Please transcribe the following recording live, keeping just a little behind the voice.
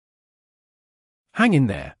Hang in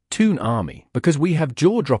there, Toon Army, because we have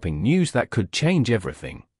jaw-dropping news that could change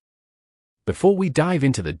everything. Before we dive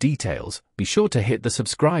into the details, be sure to hit the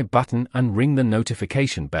subscribe button and ring the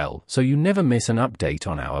notification bell so you never miss an update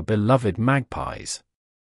on our beloved Magpies.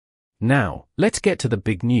 Now, let's get to the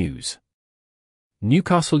big news.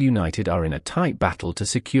 Newcastle United are in a tight battle to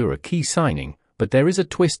secure a key signing, but there is a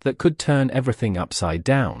twist that could turn everything upside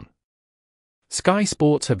down. Sky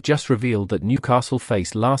Sports have just revealed that Newcastle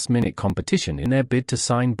face last-minute competition in their bid to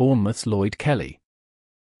sign Bournemouth's Lloyd Kelly.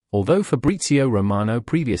 Although Fabrizio Romano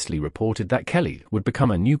previously reported that Kelly would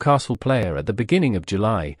become a Newcastle player at the beginning of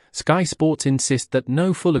July, Sky Sports insist that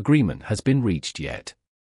no full agreement has been reached yet.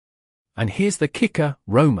 And here's the kicker: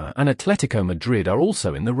 Roma and Atletico Madrid are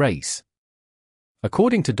also in the race.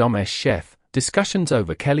 According to Domesh Sheth, discussions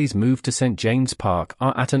over Kelly's move to St James Park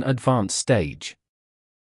are at an advanced stage.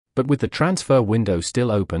 But with the transfer window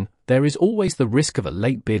still open, there is always the risk of a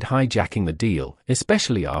late bid hijacking the deal,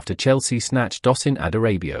 especially after Chelsea snatched Dosin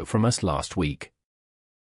Adarabioyo from us last week.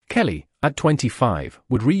 Kelly, at 25,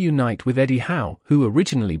 would reunite with Eddie Howe, who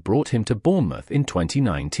originally brought him to Bournemouth in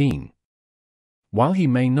 2019. While he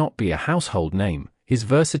may not be a household name, his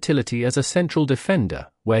versatility as a central defender,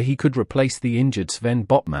 where he could replace the injured Sven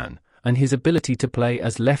Botman, and his ability to play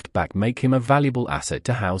as left-back make him a valuable asset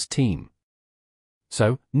to Howe's team.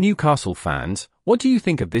 So, Newcastle fans, what do you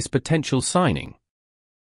think of this potential signing?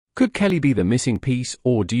 Could Kelly be the missing piece,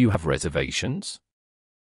 or do you have reservations?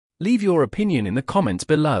 Leave your opinion in the comments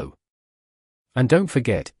below. And don't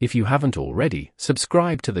forget, if you haven't already,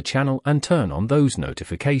 subscribe to the channel and turn on those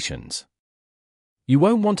notifications. You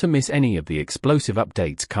won't want to miss any of the explosive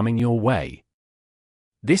updates coming your way.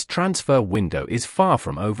 This transfer window is far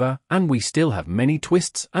from over, and we still have many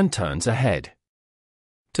twists and turns ahead.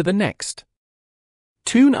 To the next.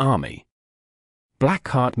 Toon Army. Black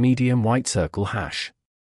heart medium white circle hash.